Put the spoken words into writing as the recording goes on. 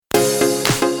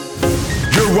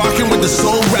rocking with the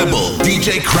soul rebel,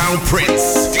 DJ Crown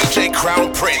Prince. DJ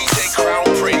Crown Prince. DJ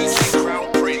Crown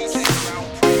Prince.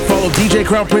 Follow DJ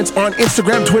Crown Prince on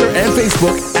Instagram, Twitter, and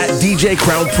Facebook at DJ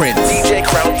Crown Prince. DJ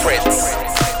Crown Prince.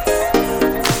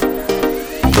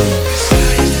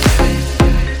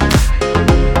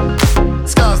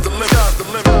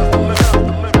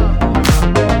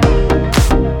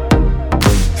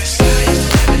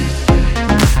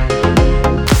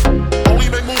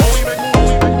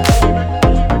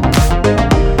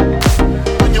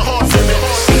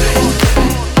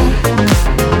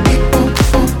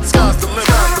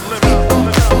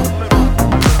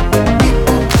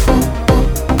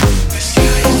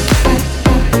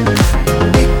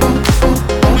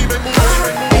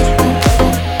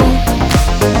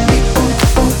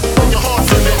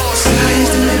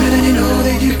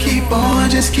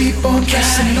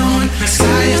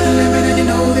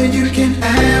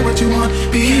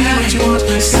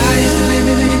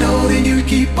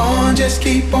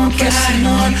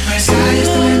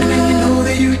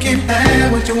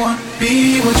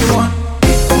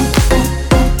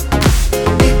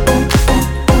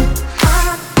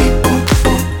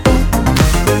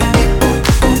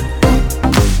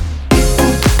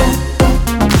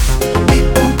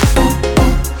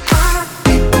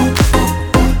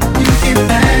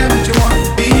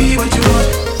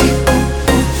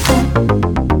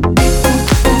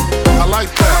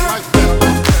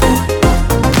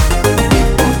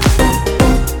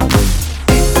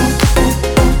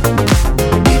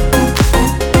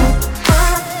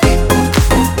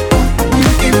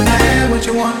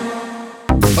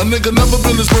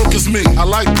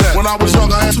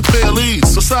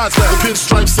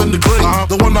 Pinstripes and the gray,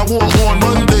 the one I wore on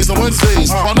Mondays and Wednesdays.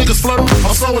 My niggas flirt,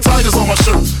 I'm sewing tigers on my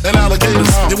shirt and alligators.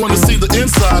 You wanna see the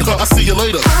inside? I see you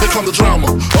later. Here come the drama.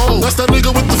 Oh, that's that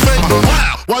nigga with the fake.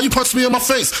 Wow, why you punch me in my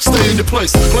face? Stay in your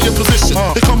place, play your position.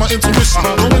 Here come my intuition.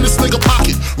 Go in this nigga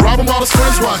pocket, rob him while his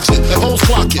friends watch it, and hoes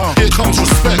clock it. Here comes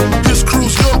respect. His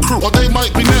crew's your crew, or they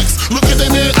might be next. Look at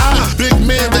their man eye, big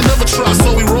man, they never try,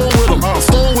 so we roll with them.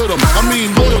 Stole with them, I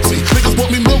mean loyalty. Niggas bought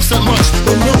me milks at lunch,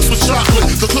 the milks with chocolate,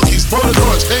 the cookies, butter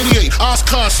crunch, 88,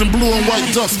 Oshkosh and blue and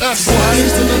white dust. That's why. Sky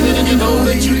is the limit and you know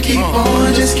that you keep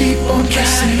on, just keep on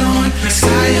pressing on.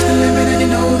 Sky is the limit and you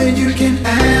know that you can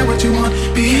have what you want,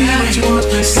 be what you want.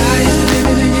 Sky is the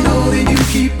limit and you know that you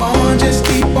keep on, just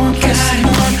keep on pressing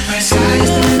on. Sky is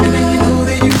the limit and you know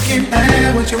that you can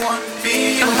have what you want,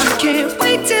 be what you want. I can't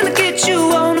wait till I get you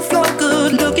on the floor,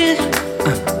 good looking.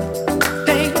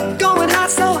 They going hot,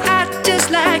 so hot, just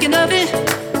like an oven.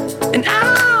 And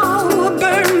I'll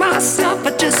burn myself,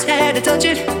 I just had to touch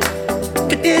it.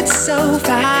 But it's so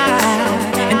fine,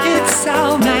 and it's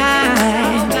all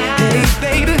mine. Hey,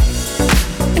 baby,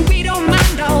 and we don't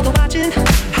mind all the watching.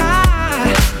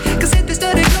 Cause if they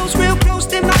study close, real close,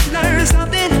 they might learn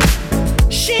something.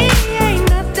 She ain't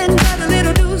nothing but a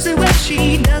little doozy when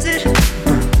she does it.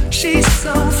 She's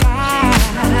so fine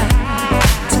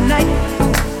tonight.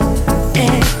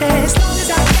 And as long as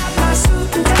I got my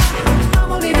suit and tie,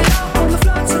 I'ma leave it all on the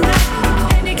floor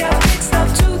tonight. And you got fixed up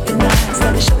to the nines.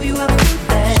 Let me show you a few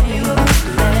things.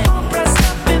 All dressed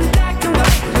up in black and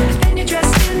white, and you're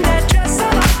dressed in that dress I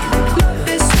like. Love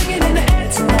is swinging in the air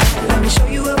tonight. Let me show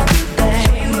you a few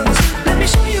things. Let me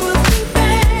show you a few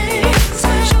things.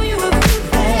 Show you a few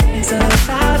things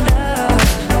about love.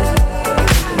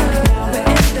 Now we're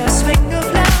in the swing of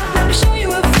love. Let me show you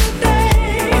a few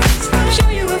things. Show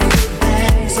you a few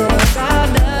things about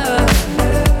love.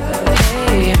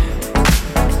 Hey,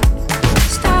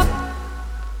 stop.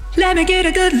 Let me get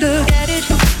a good look at it.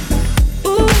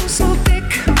 Ooh, so thick.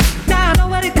 Now I know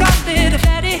what they call it, a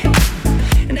fatty.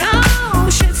 And oh,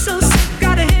 shit, so sick.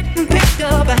 Got a hit and picked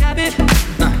up a habit.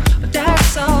 But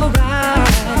that's alright,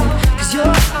 cause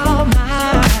you're all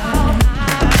mine.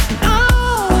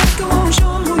 Oh, go on,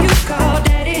 show 'em who you call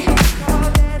daddy.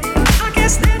 I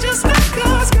guess they're just like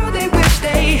cause, girl, they wish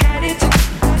they had it.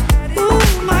 Ooh,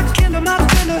 my killer,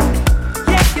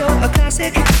 yeah, you're a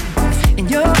classic. And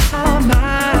you're all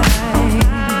mine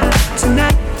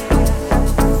tonight.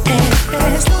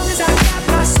 And as long as I got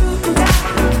my suit and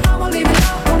tie, I'ma leave it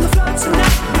all on the floor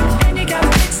tonight. And you got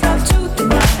mixed up to the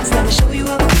nines. Let me show you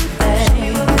a few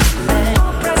things.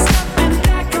 All dressed up in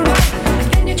black and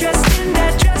white, and you're dressed in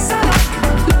that dress I like.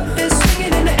 Love is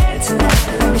swinging in the air tonight.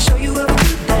 Let me show you a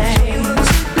few things.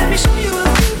 Let me show you a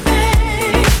few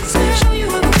things. Show you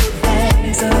a few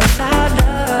things about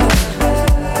love.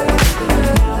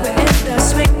 Now we're in the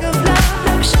swing of love.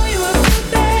 Let me show you a few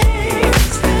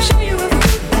things. Show you a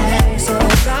few things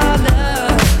about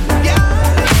love.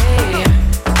 Hey.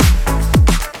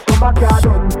 Some backyard,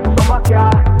 some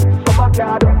backyard, some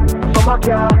backyard, some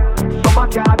backyard.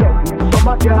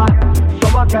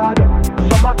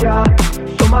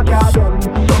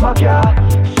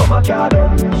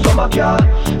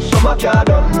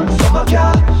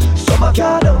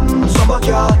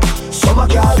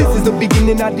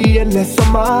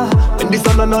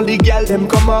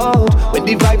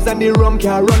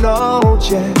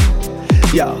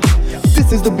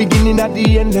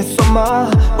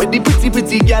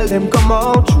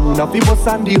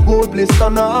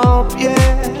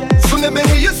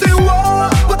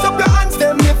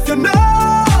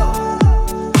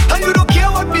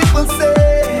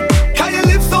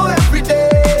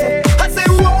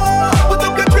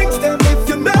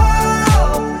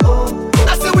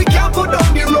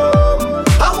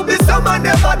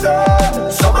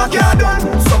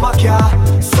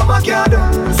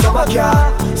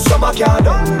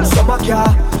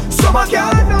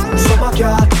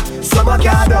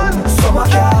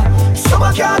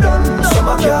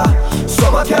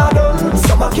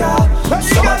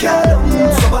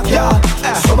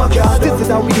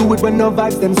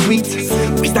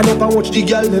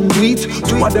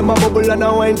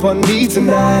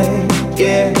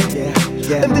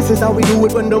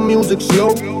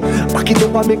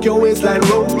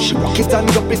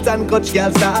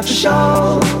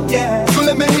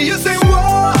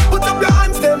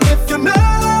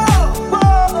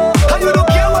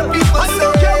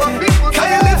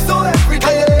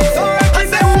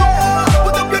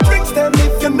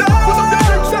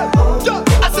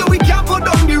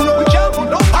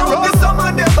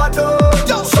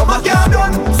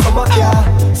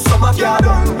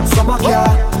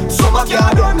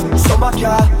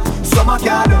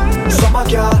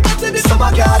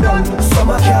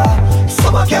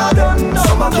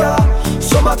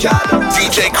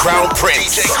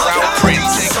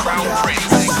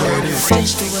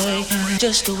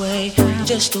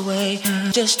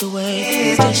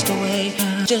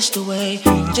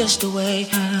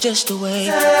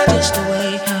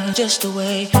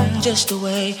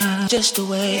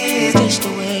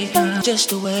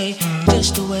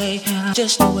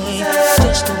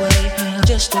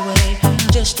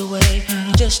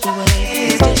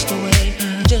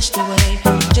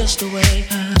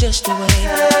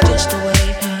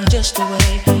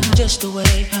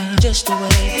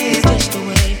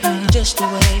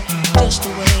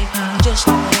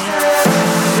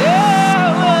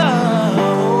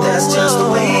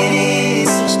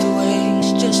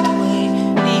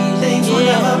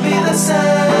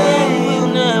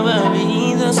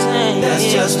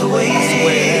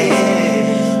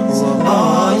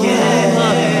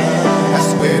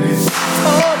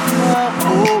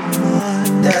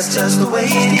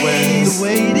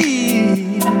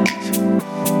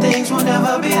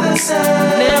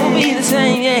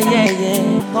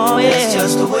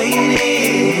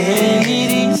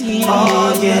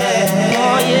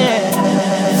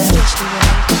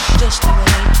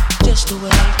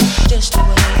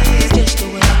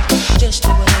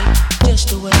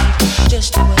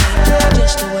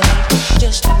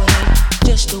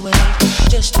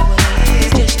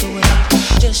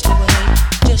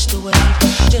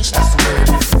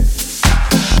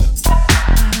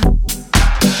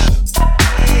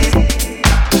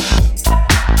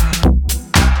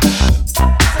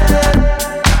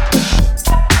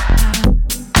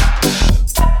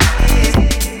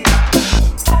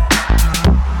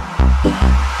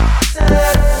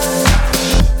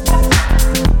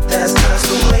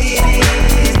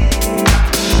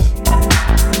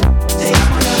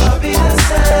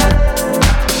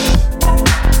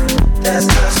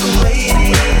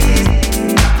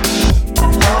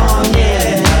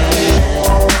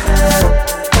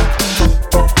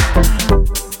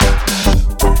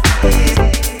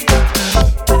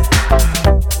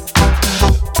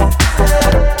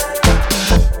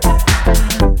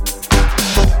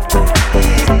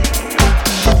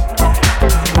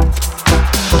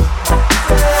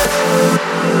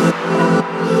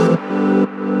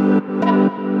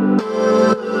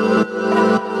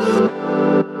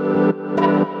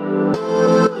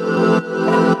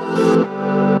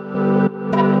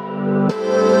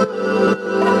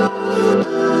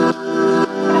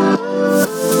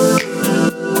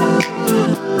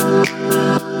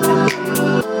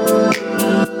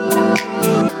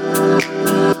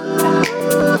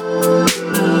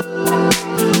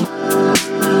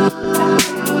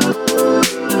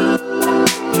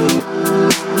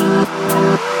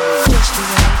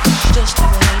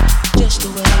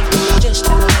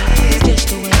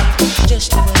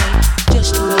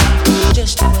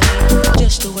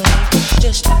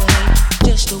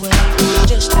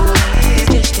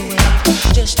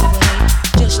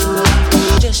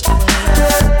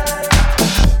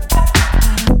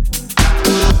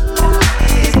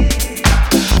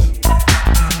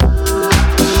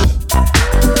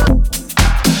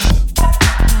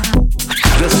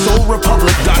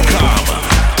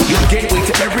 gateway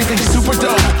to everything super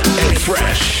dope and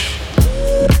fresh.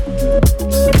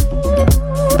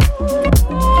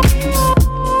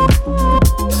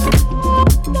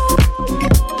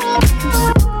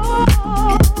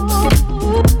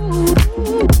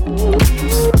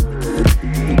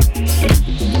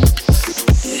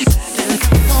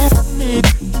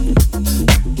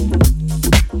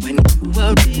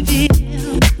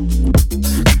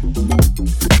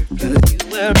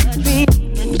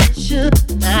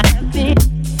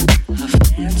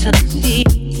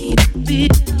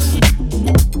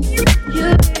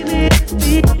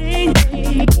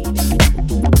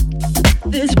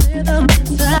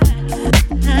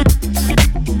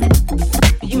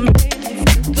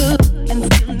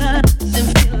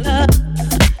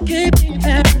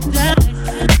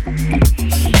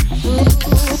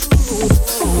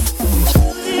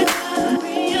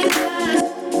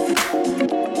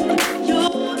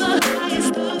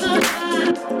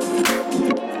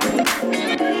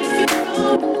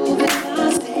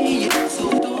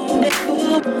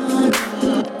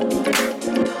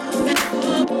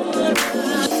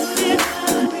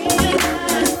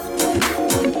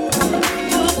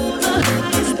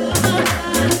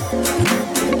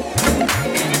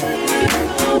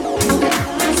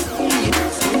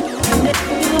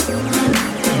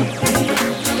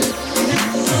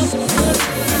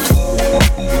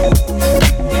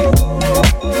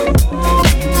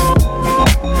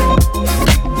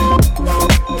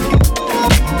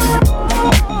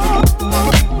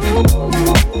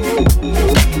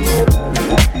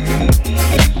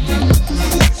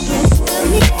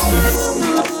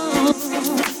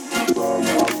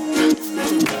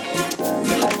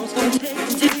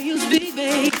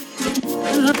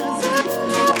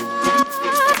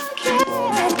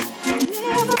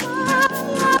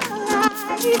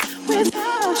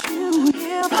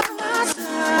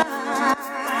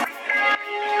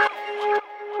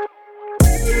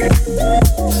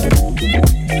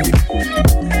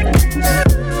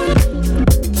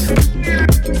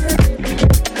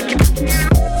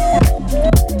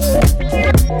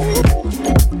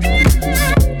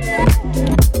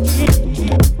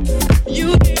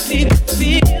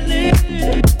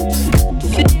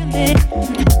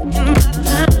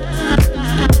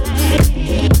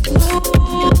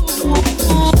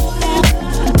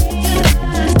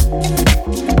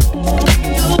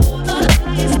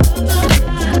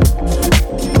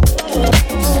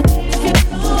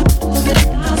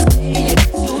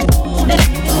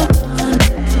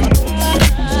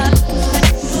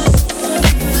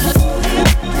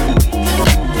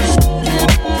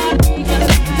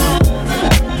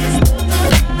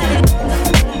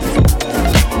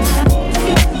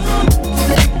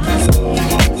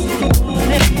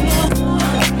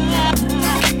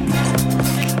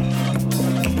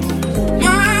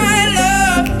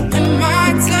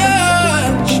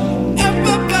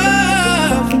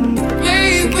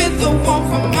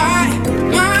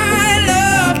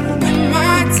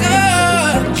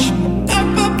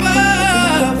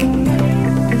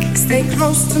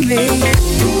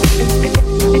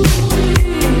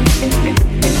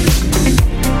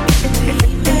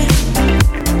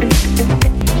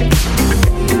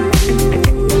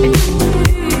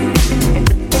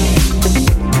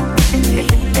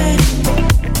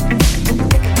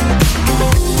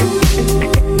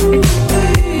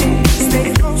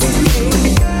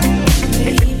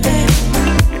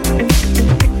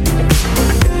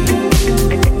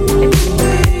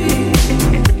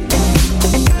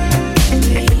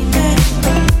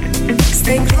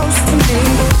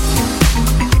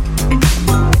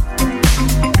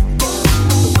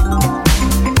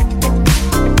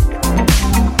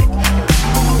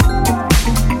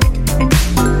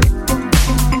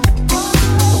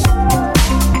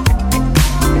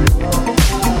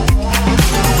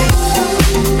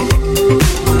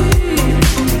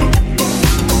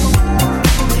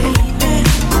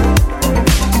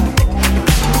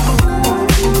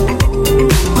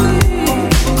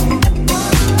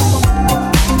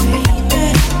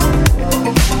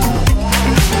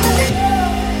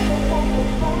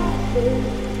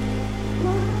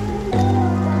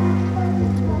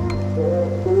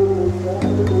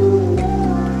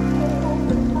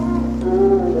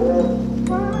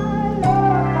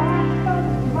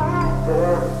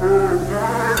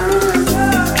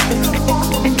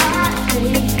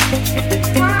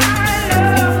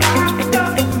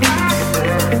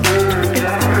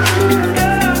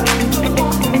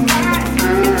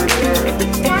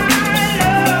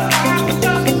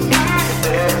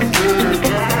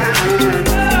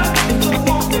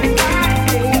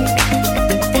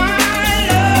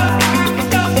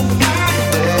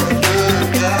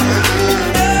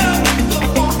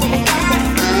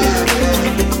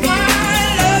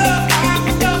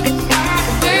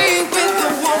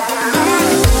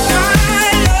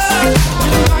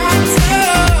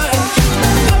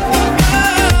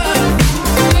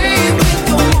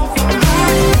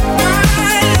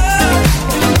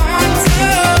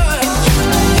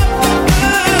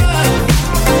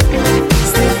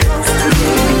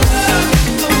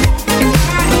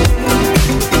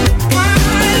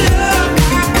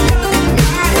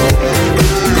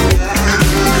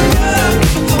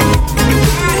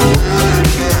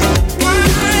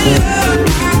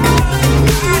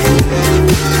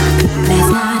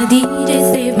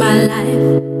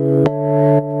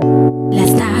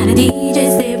 DJ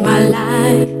saved my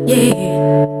life,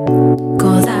 yeah.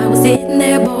 'Cause I was sitting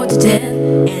there bored to death,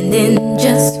 and in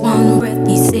just one breath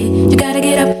he said, you gotta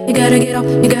get up, you gotta get off,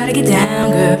 you gotta get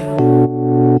down, girl.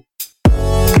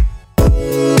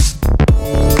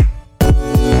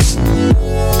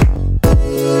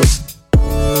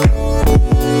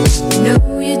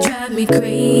 Me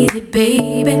crazy,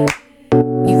 baby.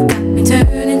 You've got me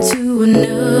turning to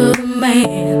another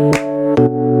man.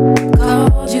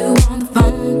 Called you on the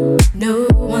phone, no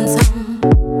one's home.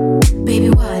 Baby,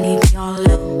 why leave me all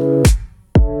alone?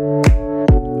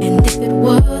 And if it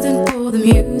wasn't for the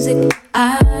music,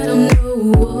 I don't know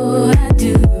what I'd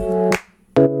do.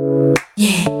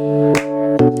 Yeah.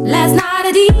 Last night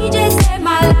a DJ saved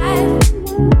my life.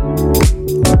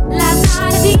 Last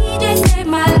night a DJ saved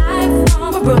my life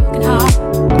from a broken heart.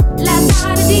 Last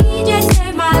night a DJ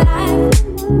saved my life.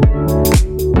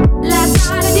 Last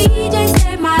night a DJ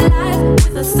saved my life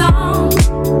with a song.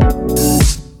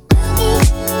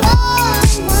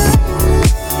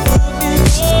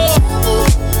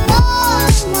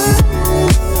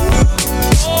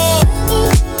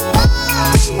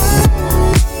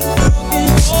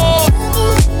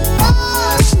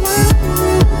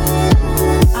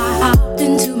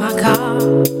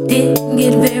 Didn't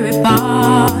get very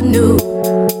far, no.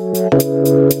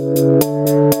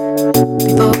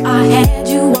 Before I had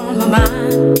you on my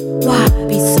mind, why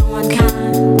be so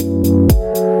unkind?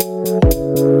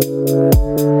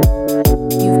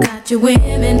 You've got your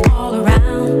women all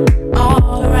around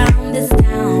this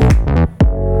town.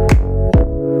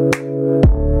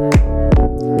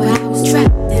 But I was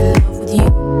trapped in love with you,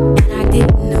 and I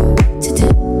didn't know what to do.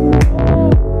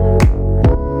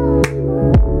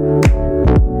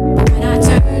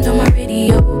 On my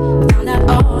radio, I found out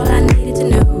all I needed to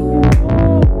know.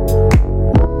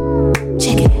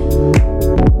 Check it out.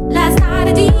 Last night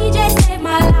a DJ saved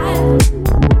my life.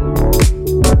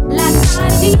 Last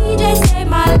night a DJ saved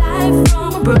my life from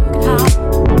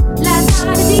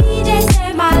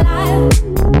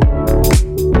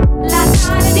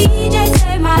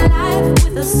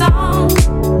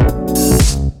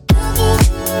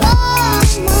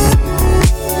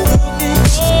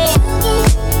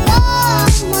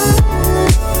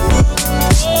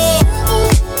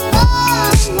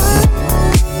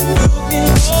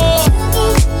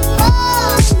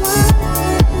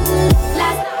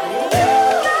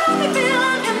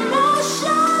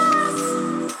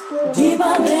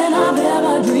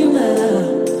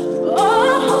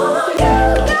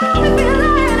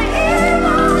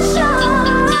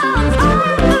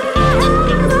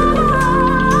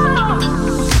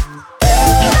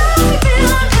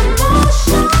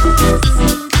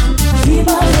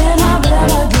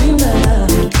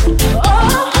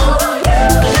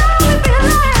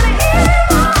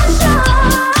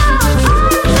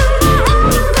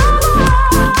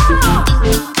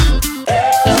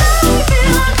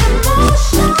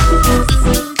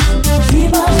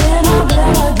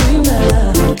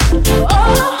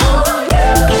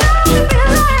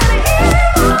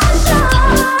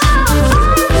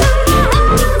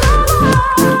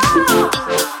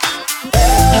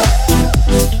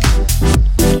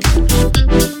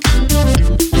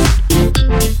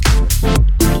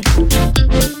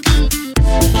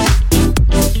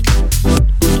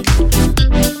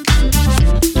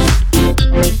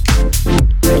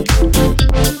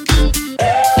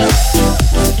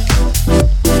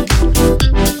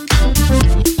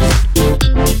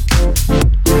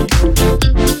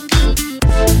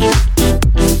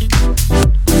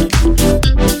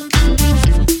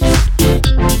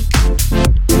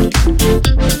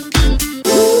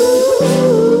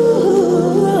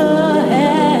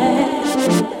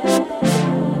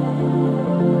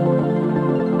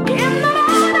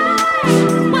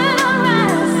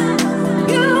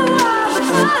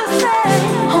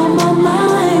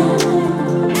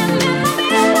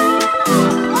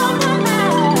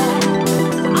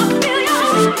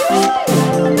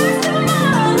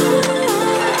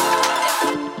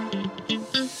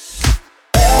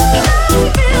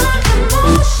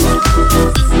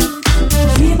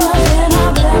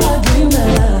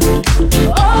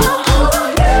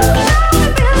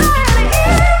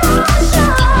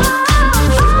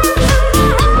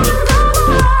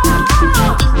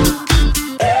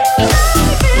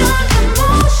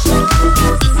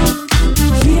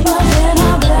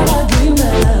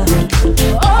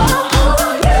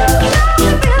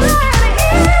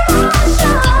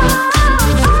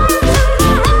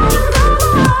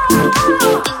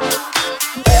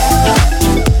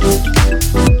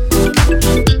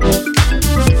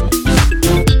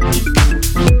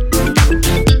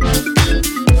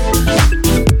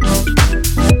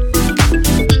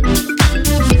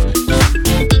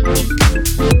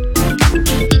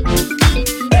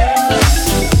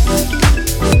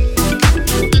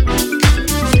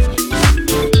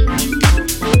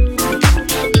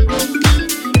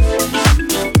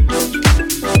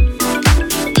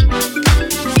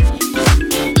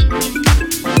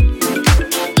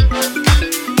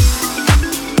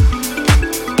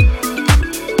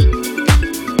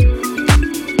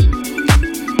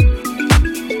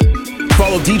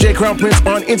Crown Prince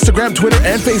on Instagram, Twitter,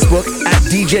 and Facebook at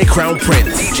DJ Crown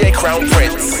Prince. DJ Crown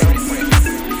Prince.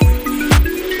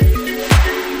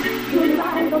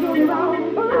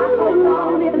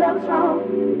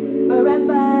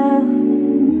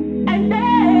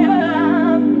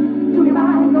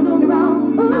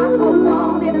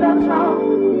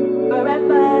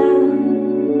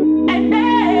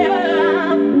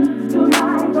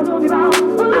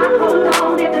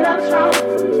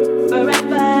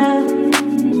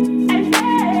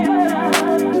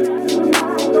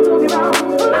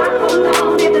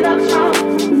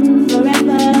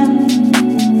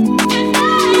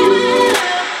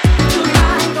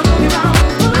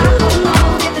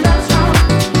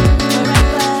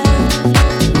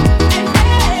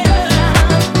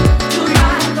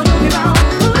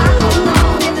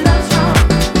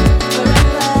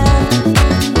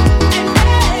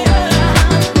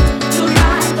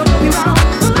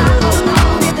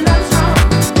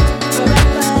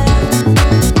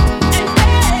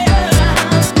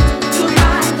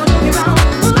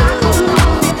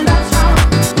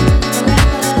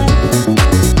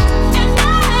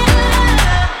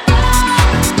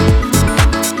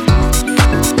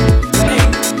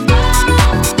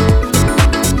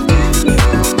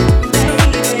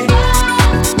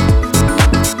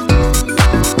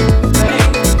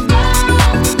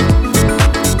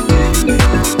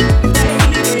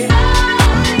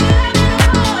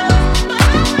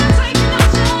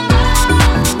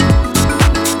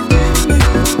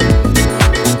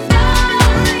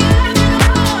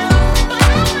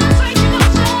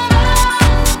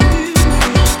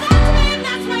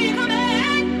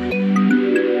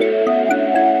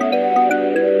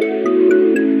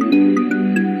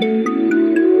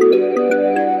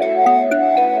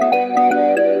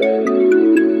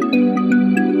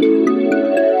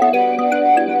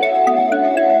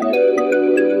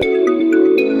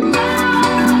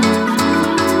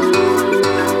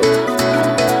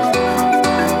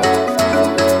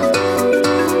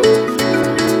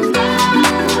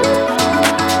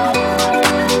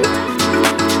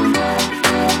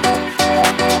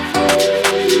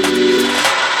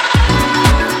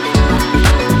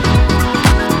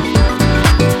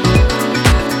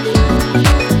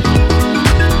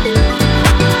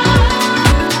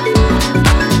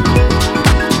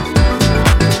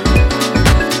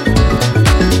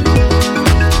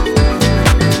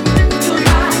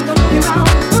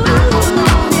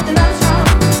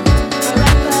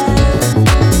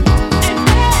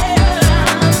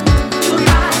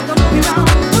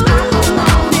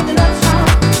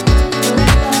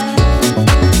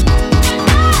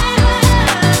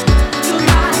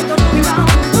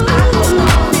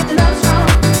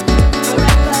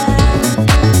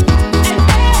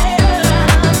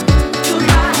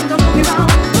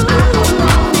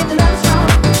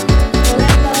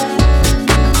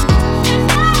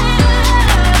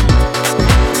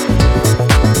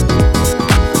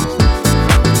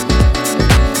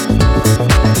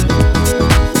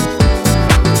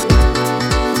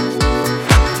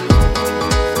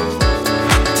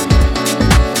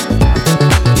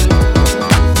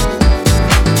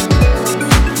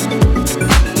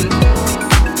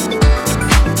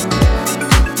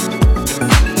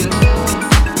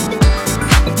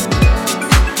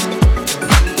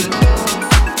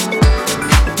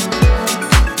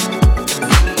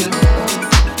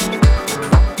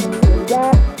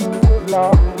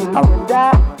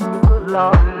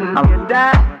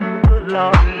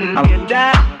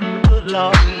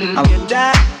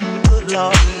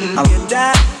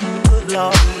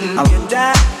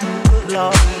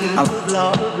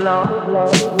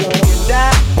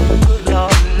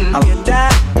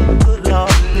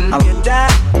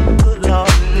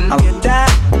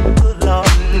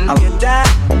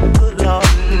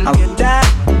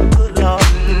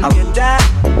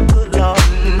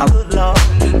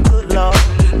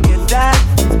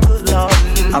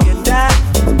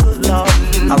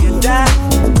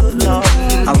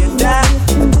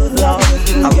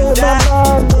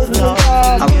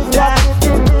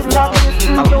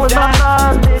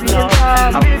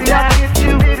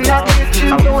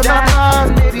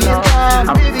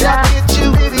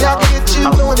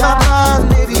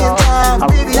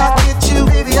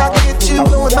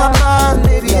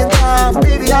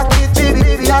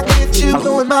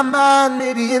 my mind,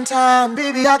 maybe in time.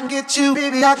 Baby, I can get you,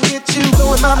 baby, I can get you.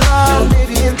 Blowing my mind,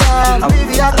 maybe in time.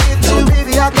 Baby, I can get you,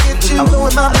 baby, I can get you.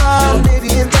 Blowing my mind,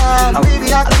 maybe in time.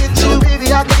 Baby, I can get you,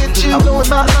 baby, I can get you. Blowing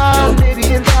my mind,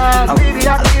 maybe in time. Baby,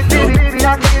 I can get you, baby,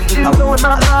 I can get you. you blowing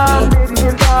my mind, maybe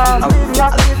in time. Maybe I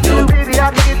can get you, maybe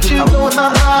I can get you blowing my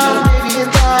mind, maybe in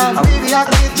time. Maybe I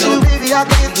can get you, maybe I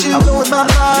can get you blowing my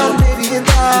mind, maybe in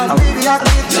time. Maybe I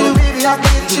can get you, maybe I can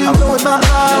get you blowing my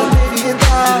mind, maybe in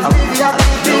time. Maybe I can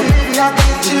get you, maybe I can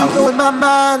get you blowing my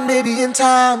mind, maybe in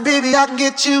time. Baby, I can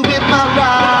get you in my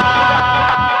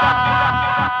ride.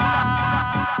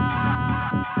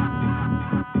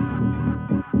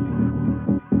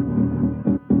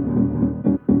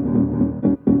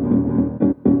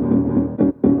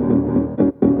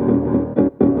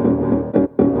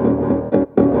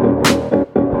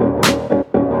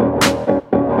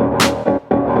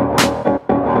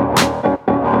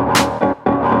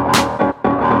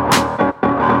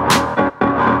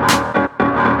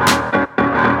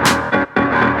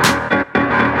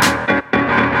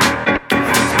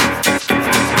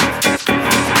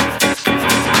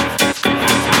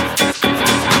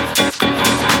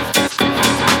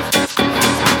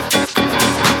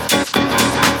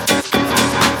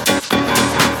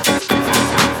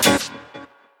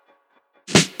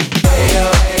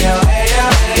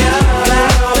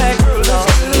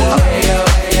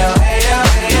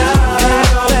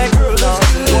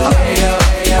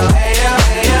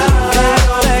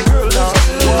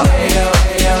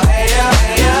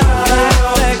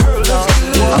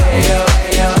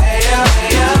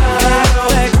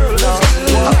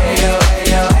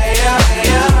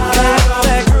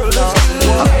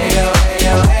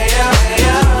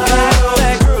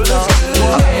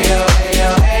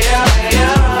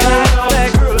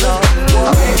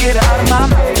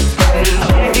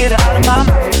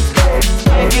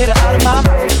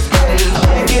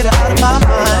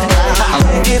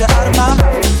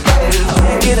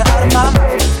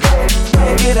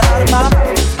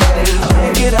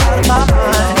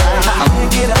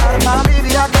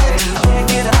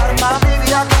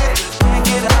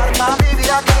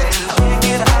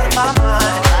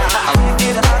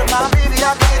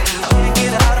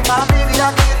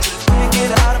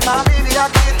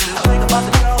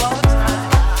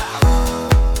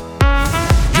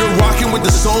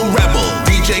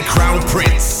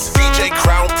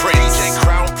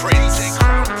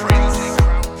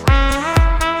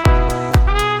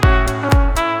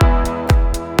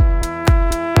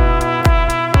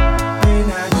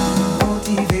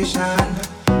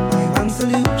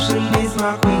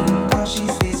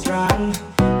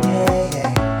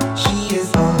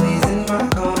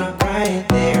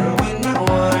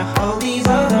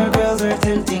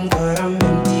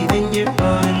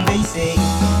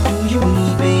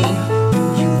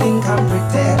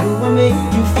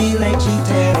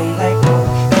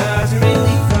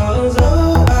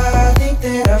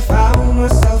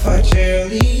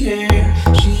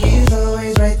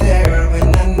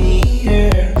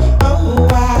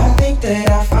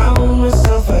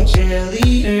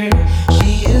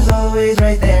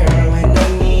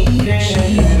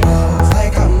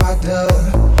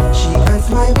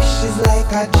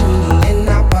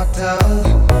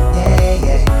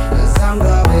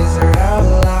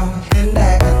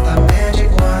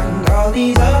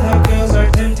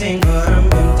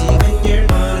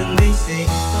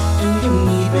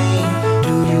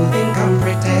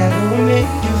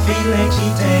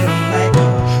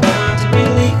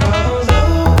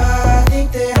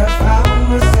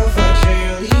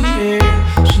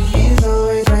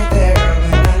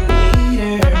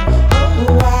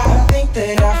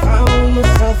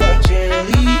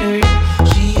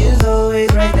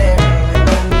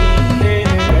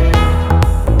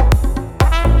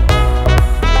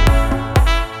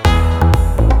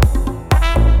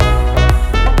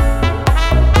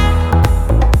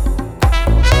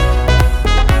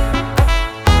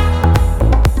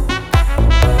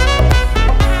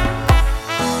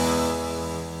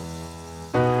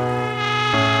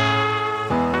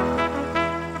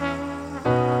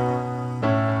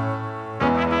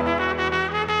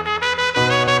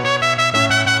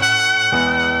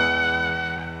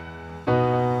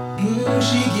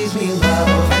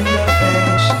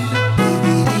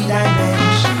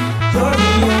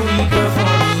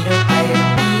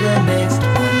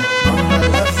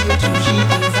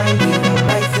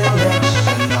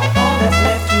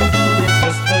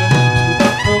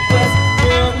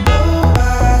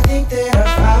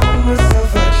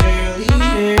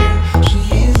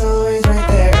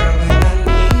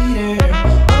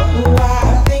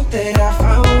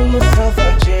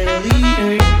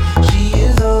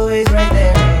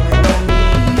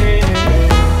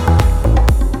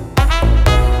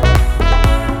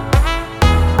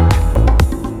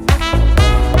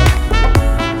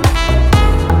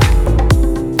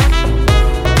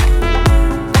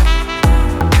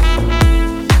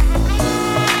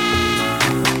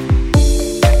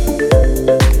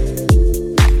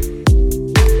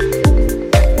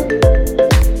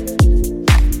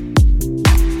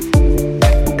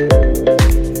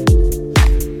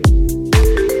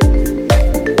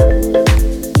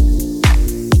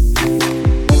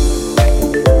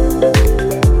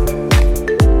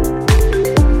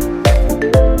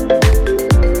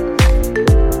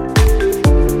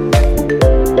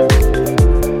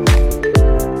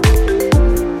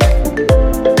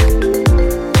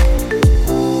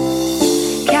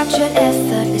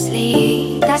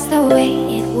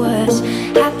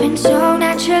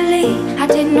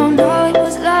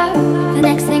 The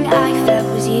next thing I felt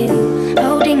was you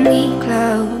holding me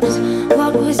close.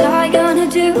 What was I gonna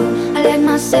do? I let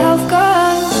myself go,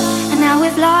 and now we're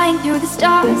flying through the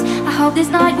stars. I hope this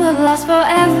night will last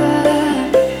forever.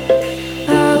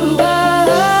 Oh, oh,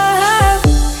 oh.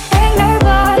 Ain't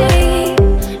nobody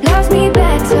loves me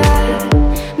better,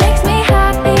 makes me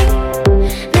happy,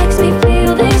 makes me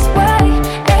feel this way.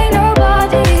 Ain't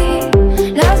nobody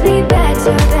loves me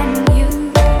better than you.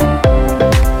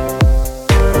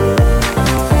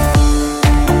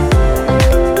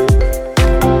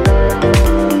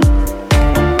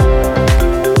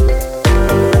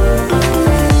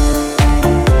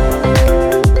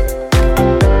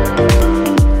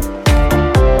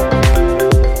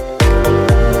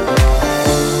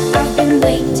 I've been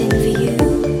waiting for you,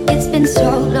 it's been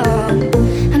so long.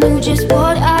 I knew just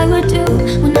what I would do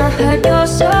when I heard your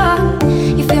song.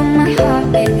 You filled my heart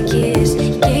with a kiss,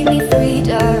 you gave me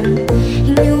freedom.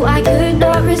 You knew I could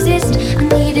not resist, I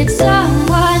needed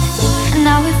someone. And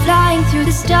now we're flying through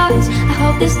the stars. I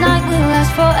hope this night will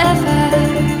last forever.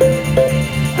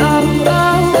 Oh,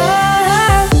 oh,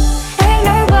 oh. Ain't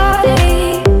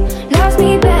nobody loves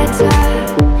me better,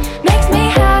 makes me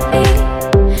happy,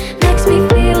 makes me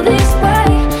feel this way.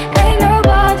 Ain't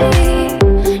nobody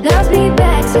loves me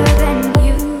better than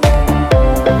you.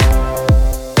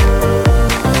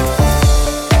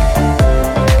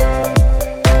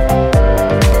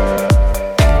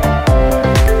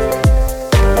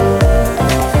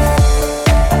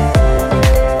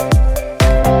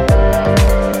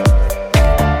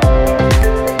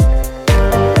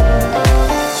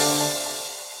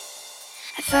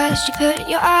 At first you put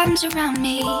your arms around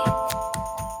me,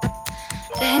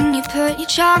 then you put your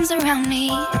charms around me.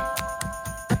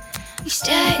 We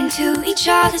stare into each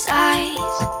other's eyes,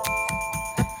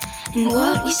 and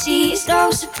what we see is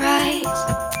no surprise.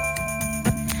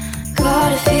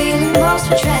 Got a feeling lost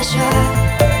for treasure,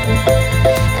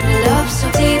 and a love so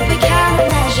deep we cannot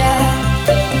measure.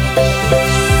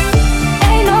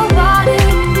 Ain't nobody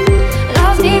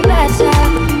loves me better,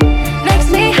 makes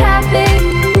me happy,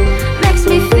 makes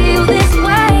me feel this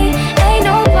way. Ain't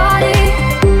nobody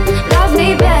loves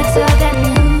me better than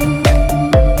you.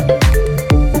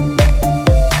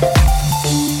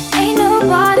 Ain't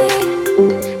nobody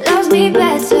loves me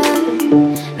better,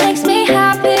 makes me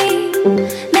happy,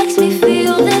 makes me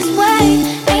feel this way.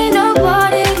 Ain't nobody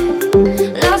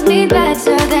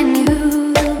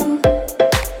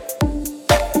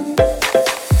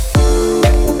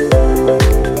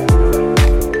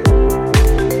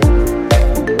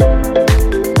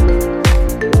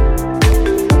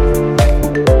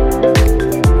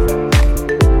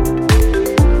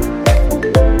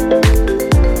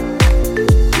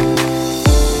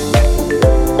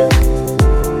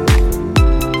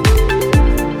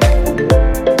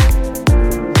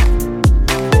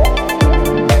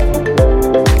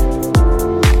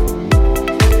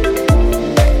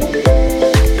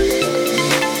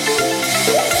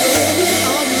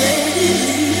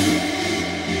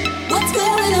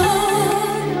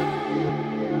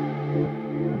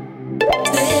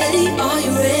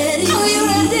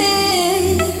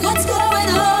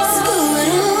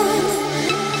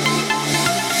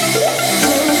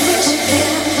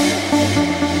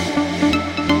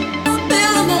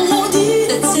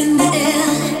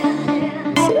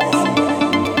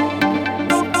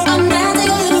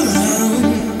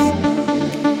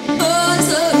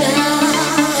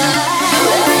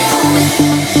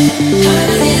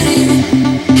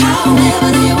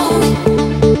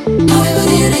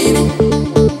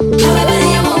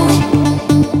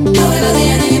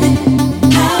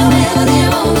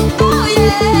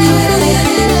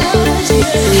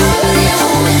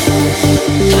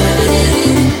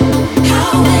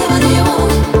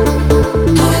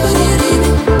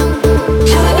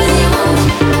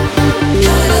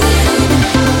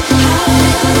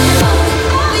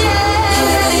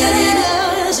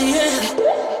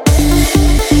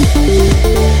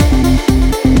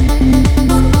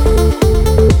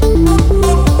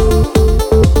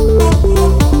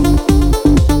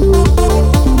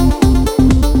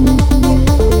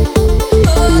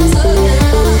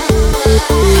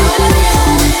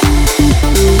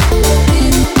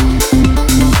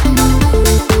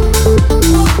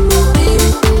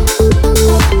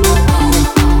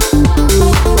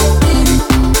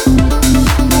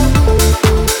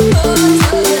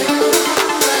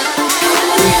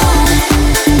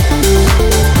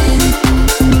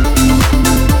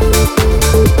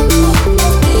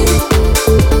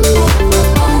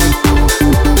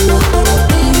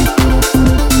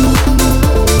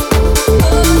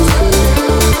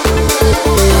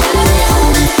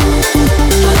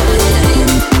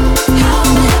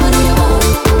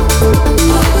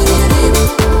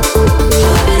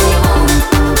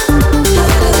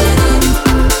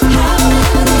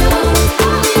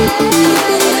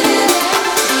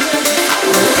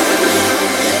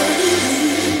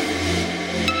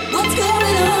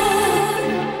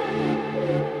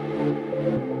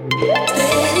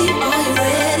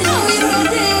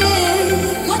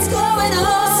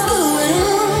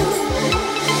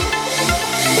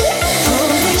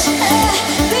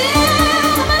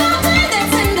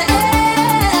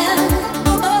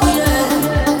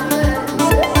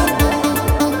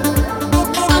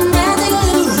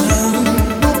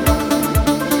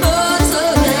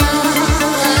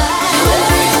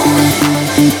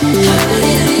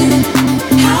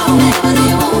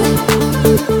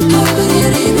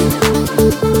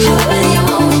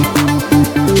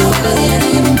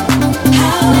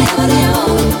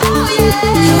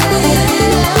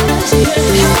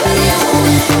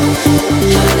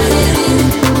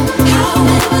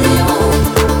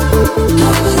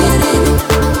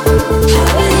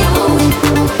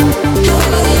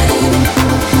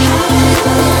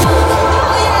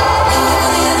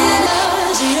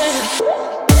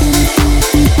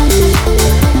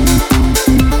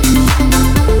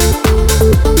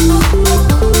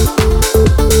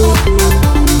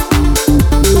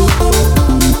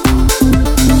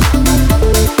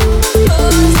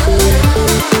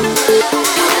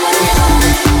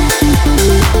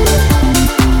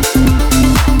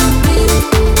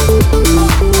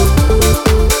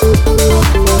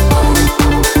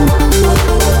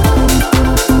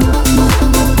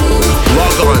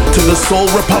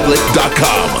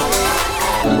soulrepublic.com.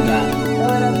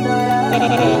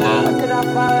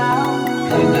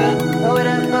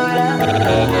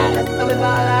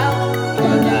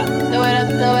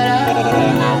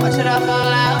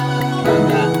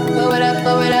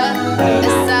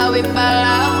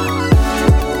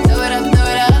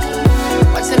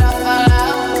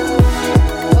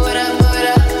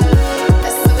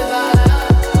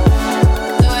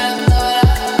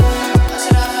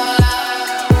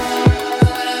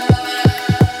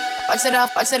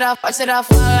 Watch it off,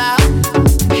 fall out, fall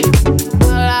out, fall out,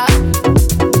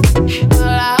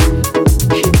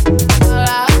 fall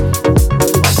out.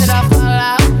 Watch it off, fall out, fall out, fall out, fall out,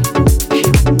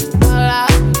 fall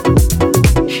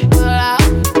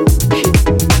out.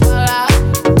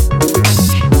 Do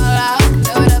it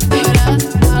up,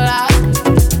 fall out, fall out, do it up,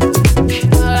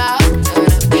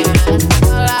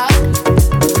 fall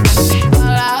out, fall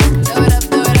out, do it up,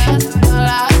 fall out, fall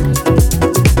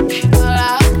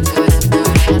out, do it up,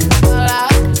 fall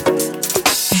out.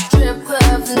 Strip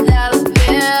clubs and dollar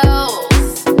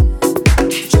bills.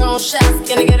 Drone shots,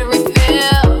 gonna get a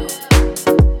refill.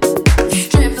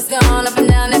 Strippers gone up and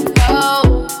down that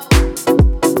pole.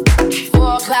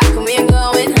 4 o'clock and we ain't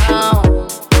going home.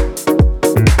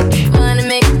 Money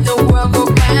make the world go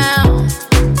round.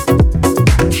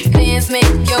 Dance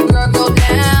make your girl go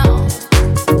down.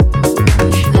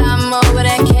 I'm over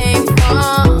that came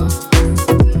from.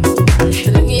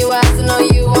 To look in your eyes to know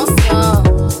you want some.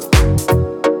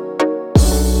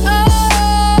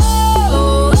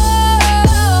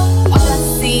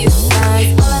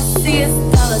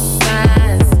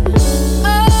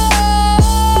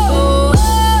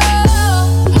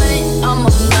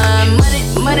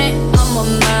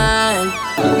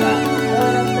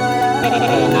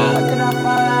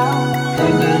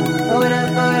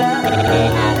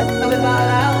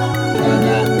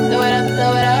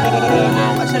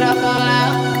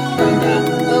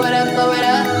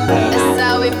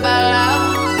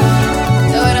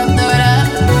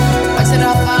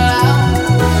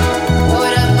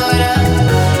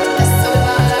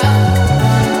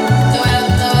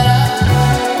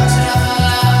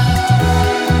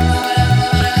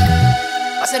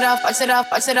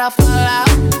 Watch it off, fall out,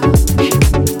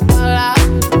 fall out,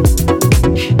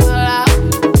 fall out,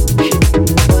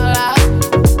 fall out.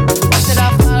 Watch it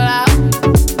off, fall out,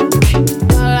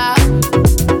 fall out,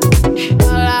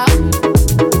 fall out,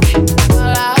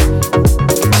 fall out.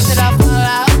 Watch it off, fall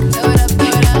out, do it up, fall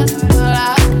out,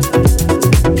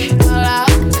 fall out,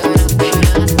 do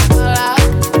it up, fall out,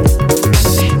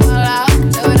 fall out,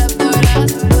 do it up, fall out,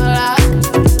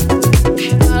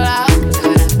 fall out, do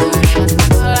it up,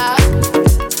 fall out.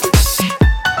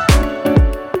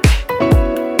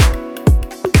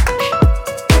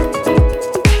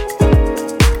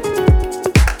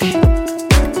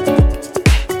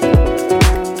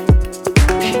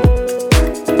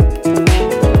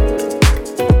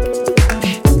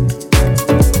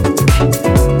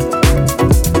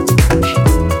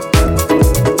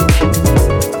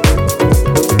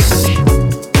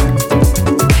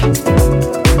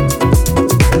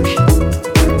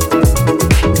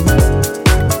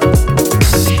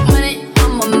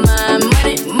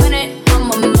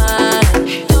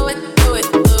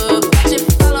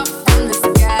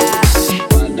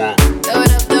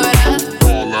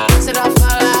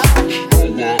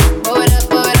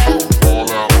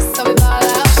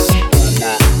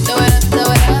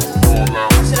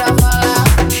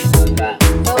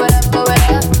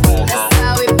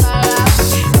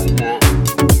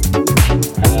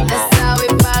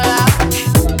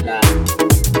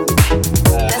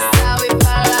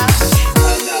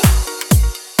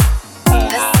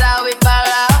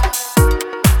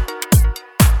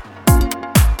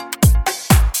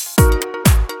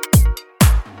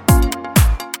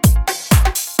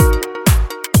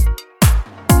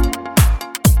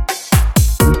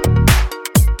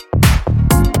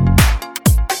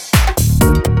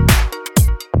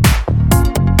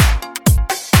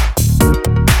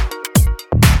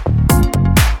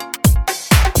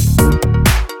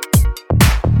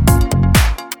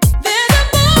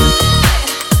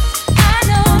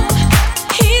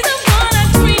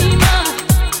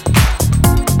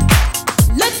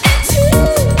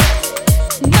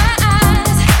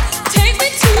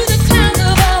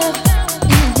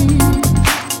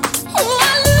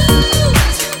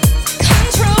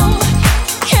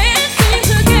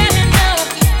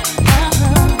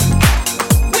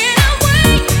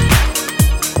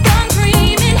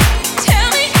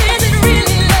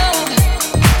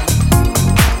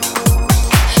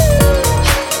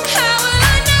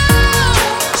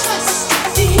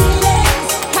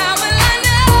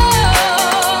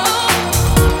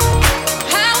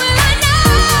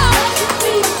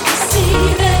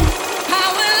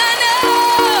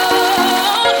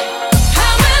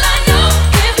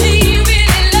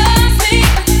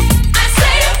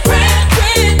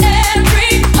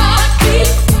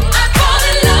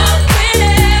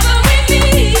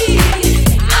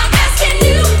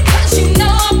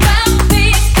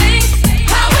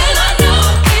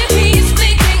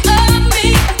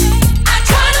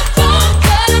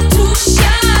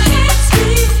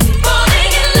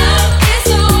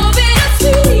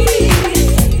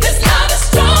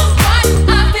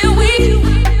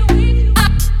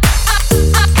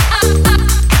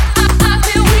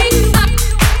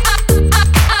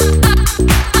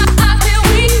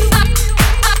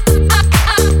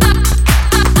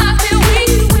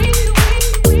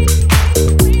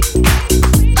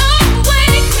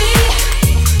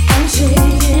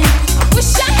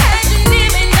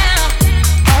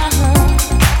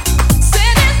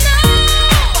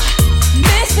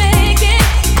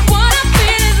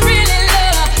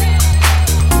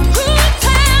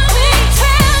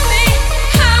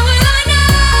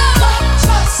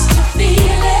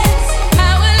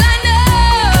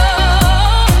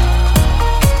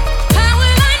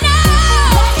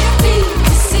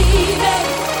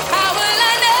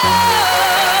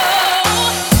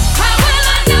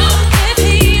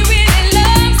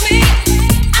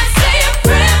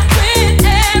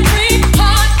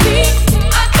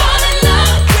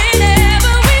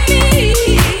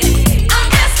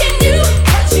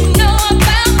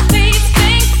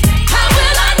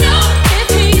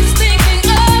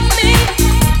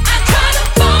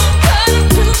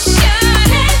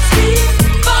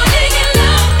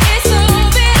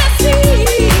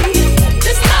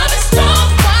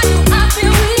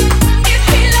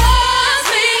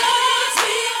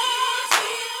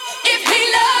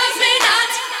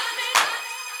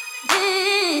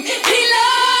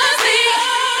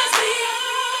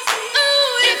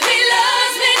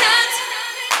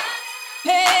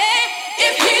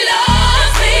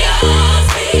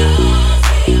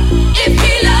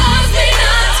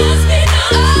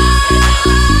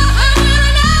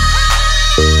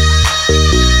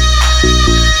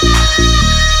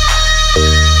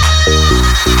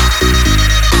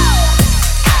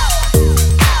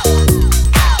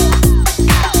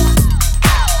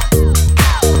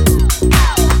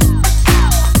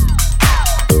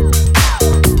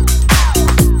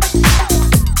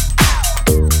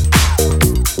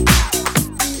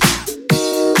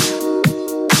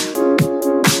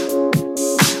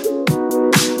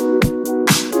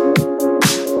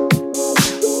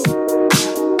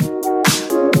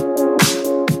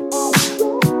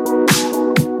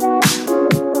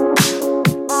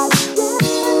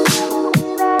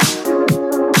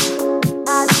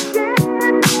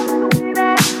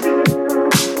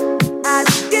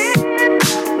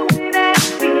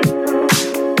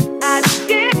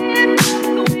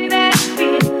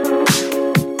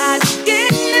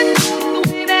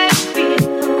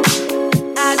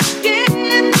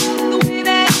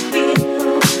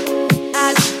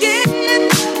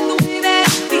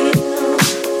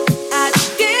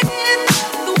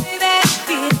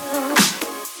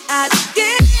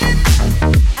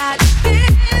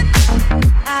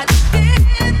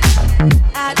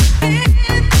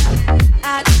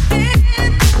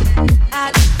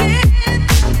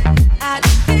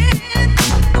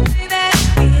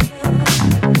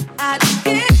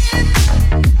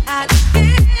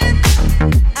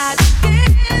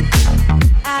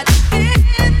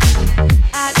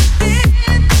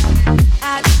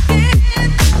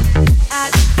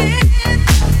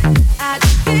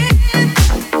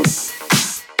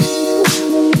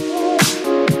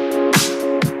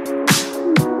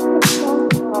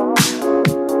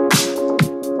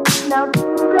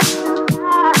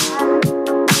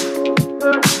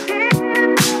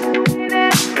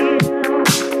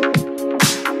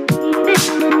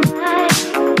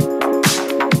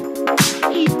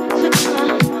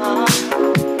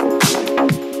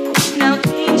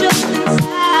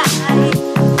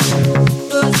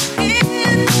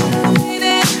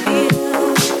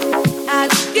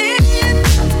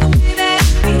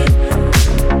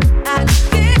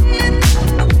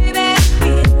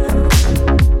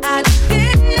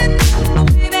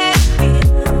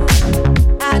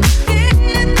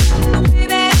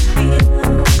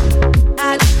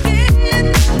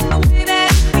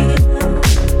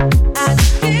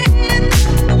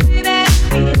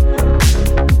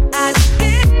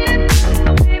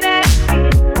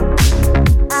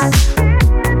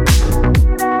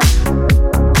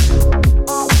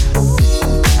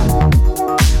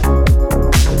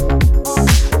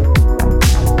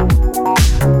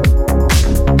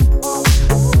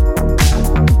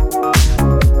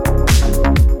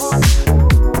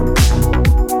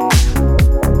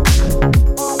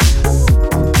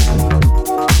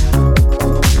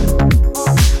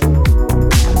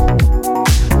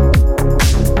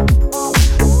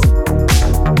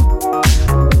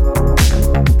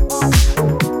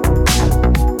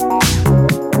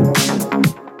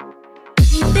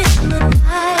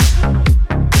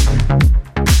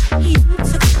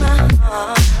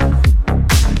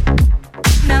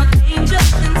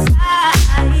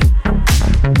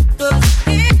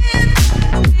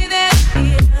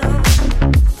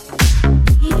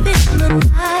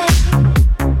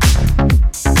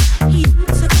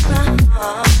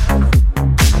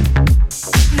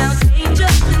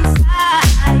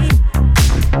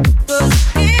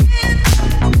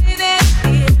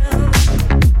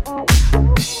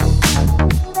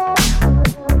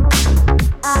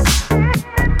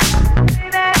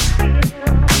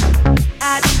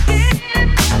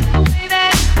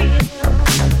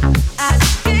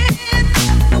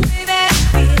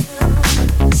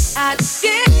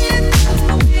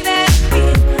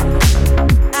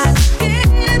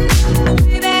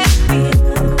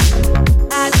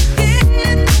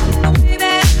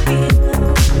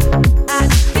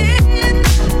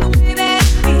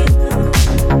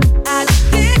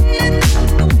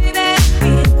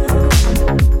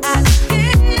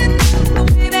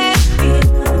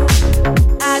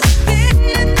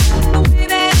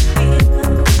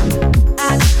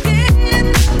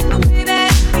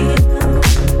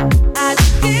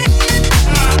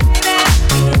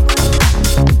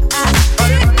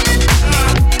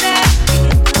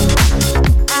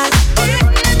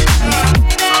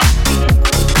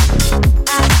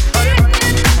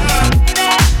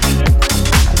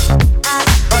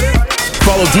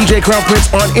 DJ Crown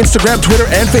Prince on Instagram, Twitter,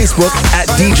 and Facebook at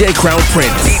DJ Crown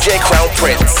Prince. DJ Crown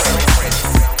Prince.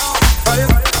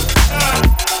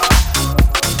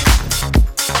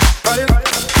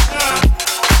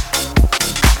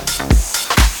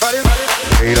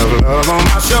 Weight of love on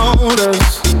my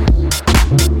shoulders.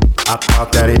 I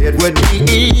thought that it would be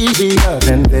easier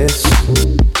than this.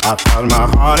 I thought my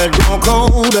heart had grown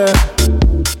colder.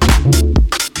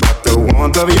 The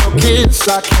warmth of your kiss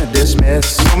I can't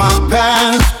dismiss. So my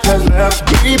past has left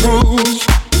me bruised.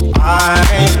 I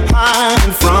ain't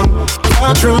hiding from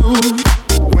the truth.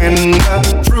 When the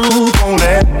truth won't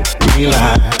let me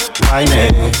lie right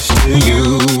next to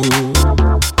you.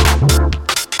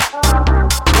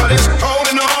 But it's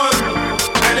holding on,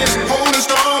 and it's holding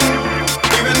strong.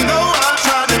 Even though I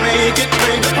tried to make it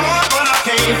break apart, but I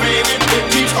can't fake it. It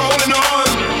keeps holding on,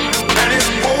 and it's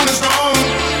holding strong.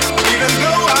 Even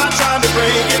though I tried to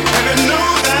break it, heaven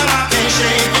knows that I can't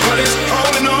shake it. But it's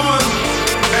holding on,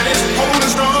 and it's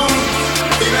holding strong.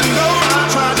 Even though I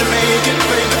tried to make it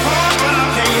break apart, but I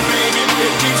can't fake it.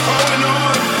 It keeps holding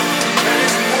on, and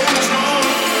it's holding strong.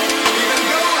 Even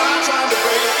though I tried to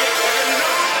break it, heaven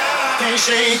knows that I can't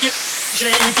shake it.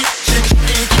 Shake it, shake it, shake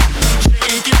it,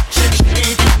 shake it, shake it,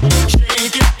 shake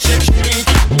it, shake it, shake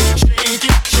it, shake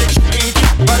it, shake it,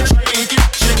 but shake it,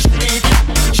 shake it, shake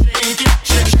it, shake it,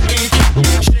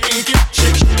 shake it,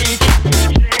 shake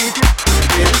it,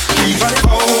 it keeps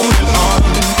holding on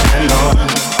and on.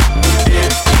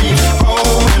 It keeps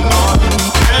holding on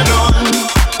and on.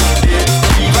 It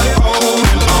keeps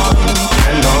holding on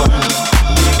and on.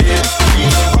 It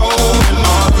keeps holding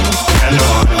on and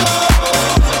on.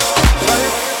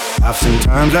 I've seen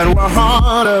times that were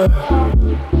harder.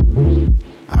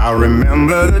 I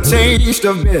remember the taste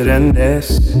of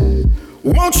bitterness.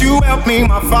 Won't you help me,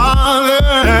 my Father?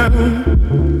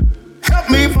 Help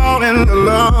me fall in the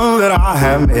love that I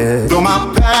have missed. Though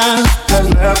my past has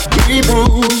left me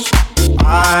bruised,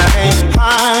 I ain't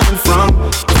hiding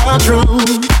from the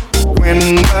truth when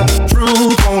the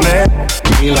truth won't let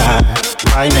me lie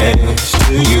right next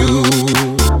to you.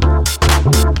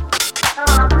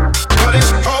 But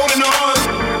it's holding on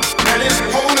and it's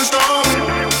holding strong.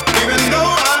 Even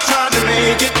though I tried to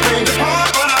make it break apart,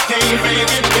 but I can't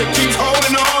fake it. It keeps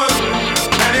holding on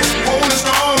and it's holding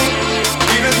strong.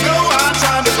 Even though I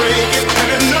tried to break it, and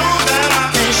I know that I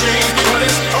can't shake it. But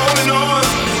it's holding on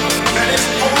and it's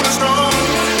holding strong.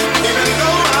 Even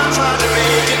though I tried to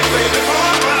make it break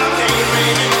apart, but I can't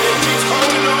fake it. It keeps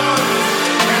holding on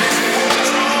and it's holding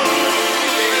strong.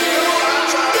 Even though I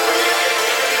tried to break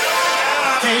it,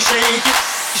 I can't shake it,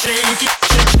 shake it,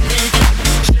 shake it,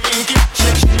 shake it,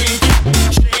 shake it, shake it,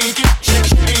 shake it, shake it, shake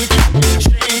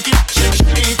it, shake it, shake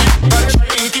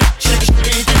it,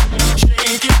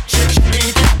 shake it, shake it,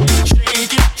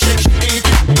 shake it, shake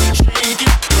it, shake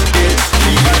it. It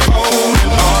keeps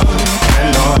holding on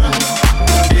and on.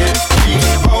 It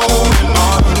keeps holding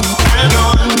on and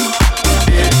on.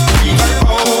 It keeps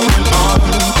holding on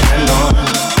and on.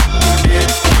 It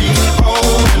keeps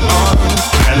holding on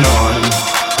and on.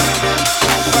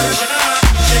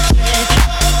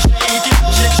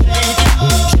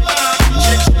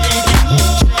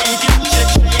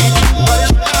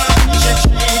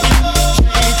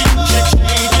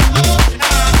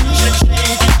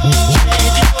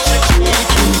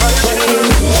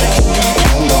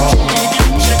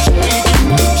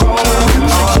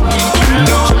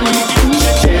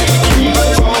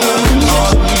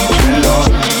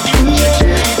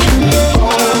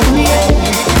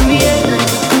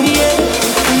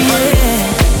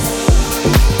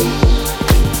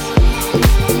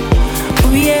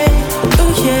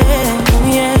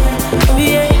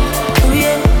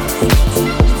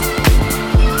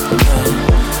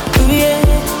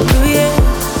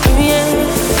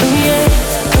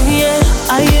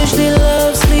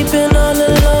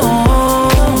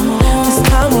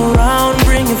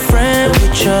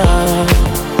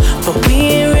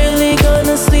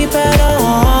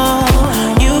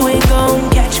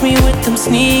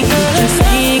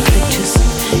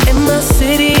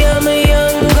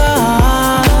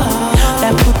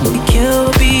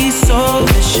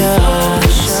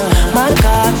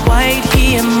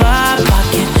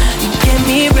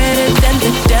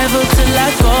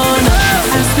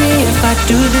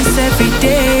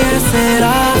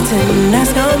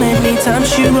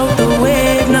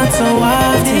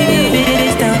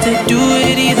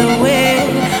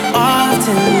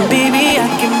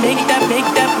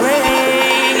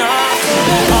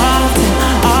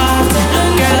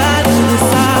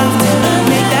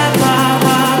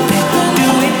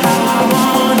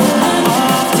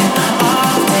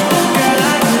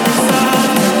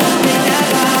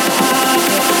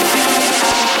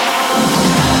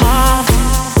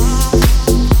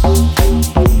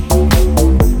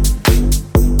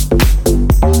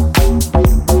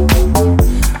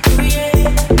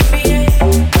 Yeah.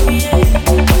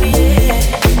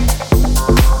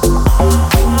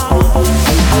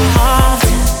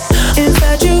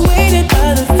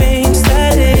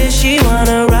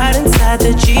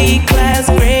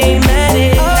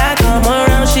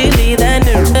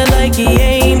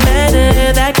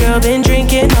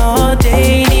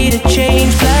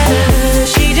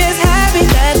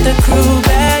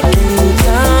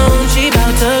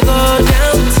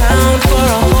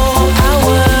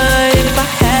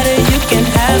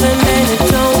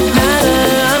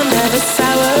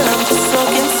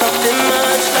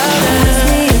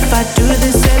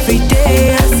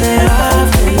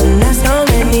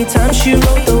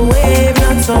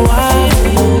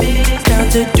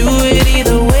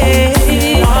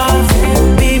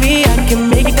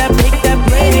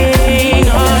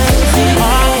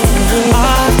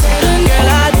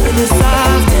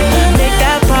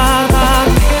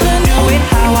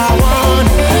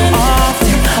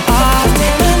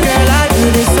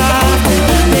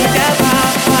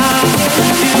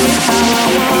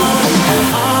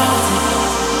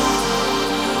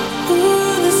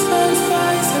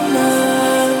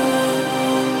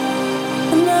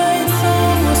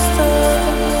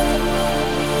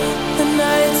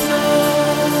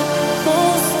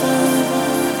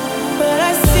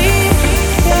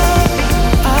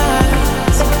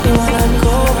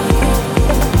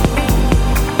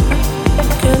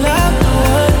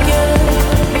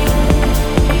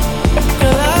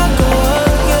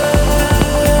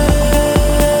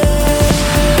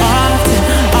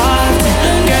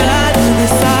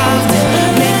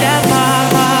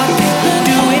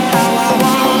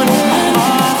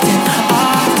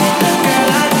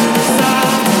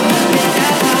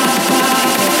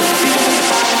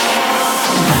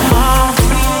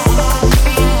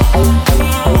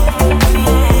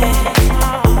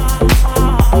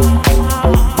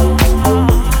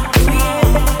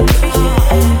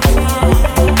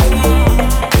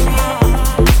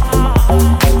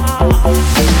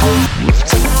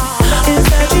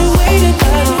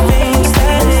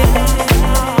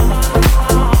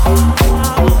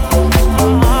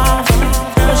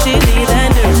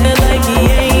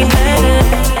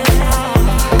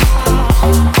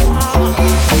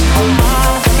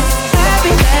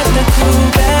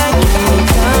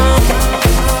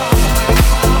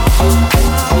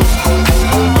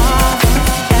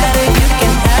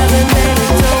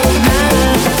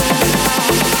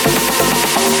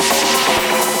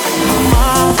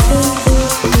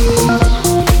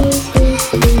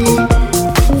 You're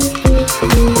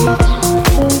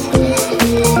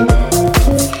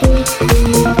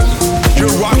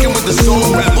rocking with the Soul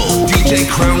Rebel, DJ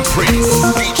Crown Prince.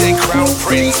 DJ Crown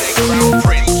Prince. DJ Crown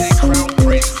Prince. DJ Crown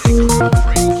Prince. DJ Crown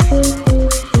Prince.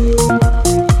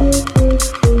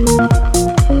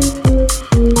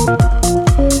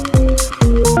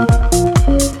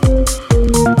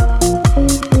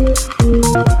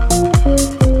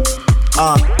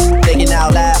 Thinking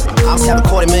out loud. I'm having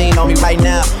 $250,000 on me right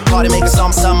now. Hard to make a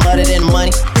song, something other than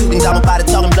money. Two things I'm about to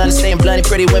talking bloody, staying bloody.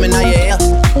 Pretty women, are you here?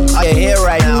 Are you here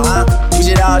right now, huh? You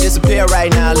should all disappear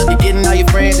right now. Look, you're getting all your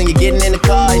friends and you're getting in the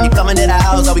car and you're coming to the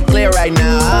house. Are we clear right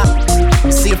now, huh?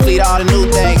 You see a fleet, all the new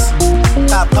things.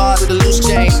 Top cars with the loose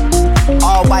change.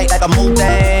 All white like a mood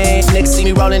thing. Niggas see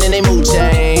me rolling and they mood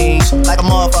change. Like a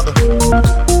motherfucker.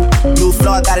 New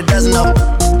floor, got a dozen of them.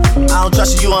 I don't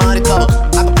trust you, you undercover.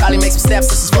 I could probably make some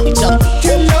stepsisters fuck each other.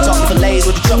 Talking fillets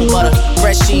with the truffle butter.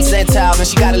 Fresh cheese and towels, and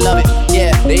she gotta love it.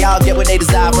 Yeah, they all get what they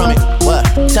desire from it. What?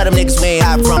 Tell them niggas we ain't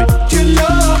hiding from it. You know.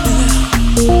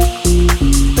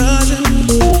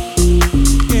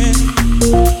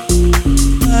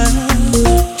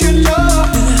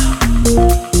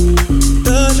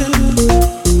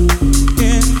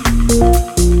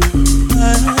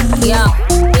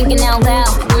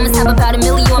 About $1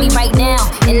 million on me right now.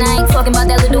 And I ain't talking about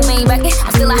that little Wayne record.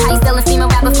 I'm still a high-selling female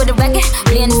rapper for the record.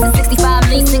 Man, this is 65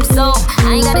 million single soul.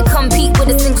 I ain't gotta compete with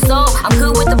a single soul. I'm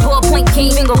good with the ballpoint,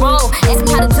 can't even go roll. Ask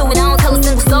me how to do it, I don't tell a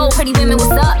single soul. Pretty women,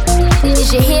 what's up?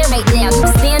 Is your hair right now? You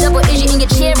can stand up or is you in your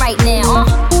chair right now?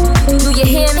 Do you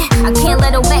hear me? I can't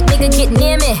let a whack nigga get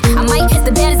near me. I might kiss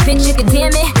the baddest bitch, you can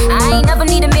damn it. I ain't never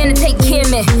need a man to take care of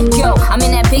me. Yo, I'm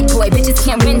in that big boy, bitches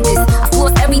can't rent this. I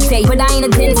floss every day, but I ain't a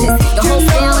dentist. The whole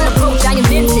style and approach I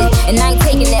invented, and I ain't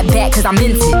taking that back cause I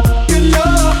meant it. You know.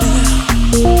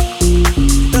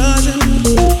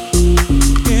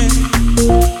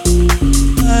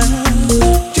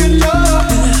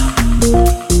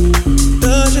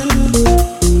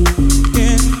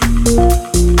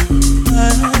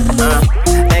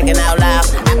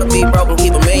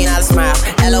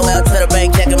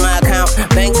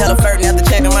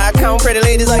 Pretty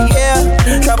ladies like,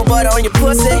 yeah, trouble butter on your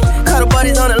pussy. Cuddle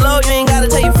buddies on the low, you ain't gotta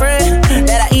tell your friend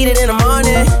that I eat it in the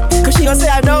morning. Cause she gon' say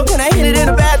I know, can I hit it in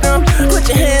the bathroom? Put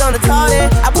your hand on the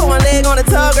toilet. I put my leg on the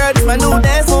tub, girl, this my new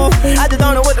dance move. I just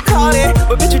don't know what to call it.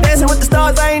 But bitch, you dancing with the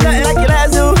stars, I ain't nothing like your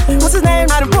last dude. What's his name?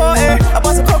 Not important. I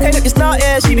bought some cocaine up your snort,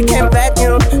 yeah, she became a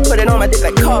vacuum. Put it on my dick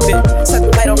like carpet. Suck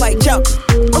the light on like chocolate.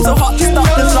 I'm so hot, this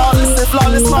thoughtless, lawless, and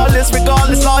flawless, smallest,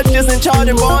 regardless, largest, in charge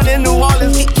and born in New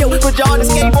Orleans. Get killed with Jordan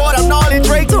skateboard, I'm gnarly,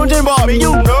 Drake, Tunj, and Barbie,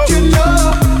 you know.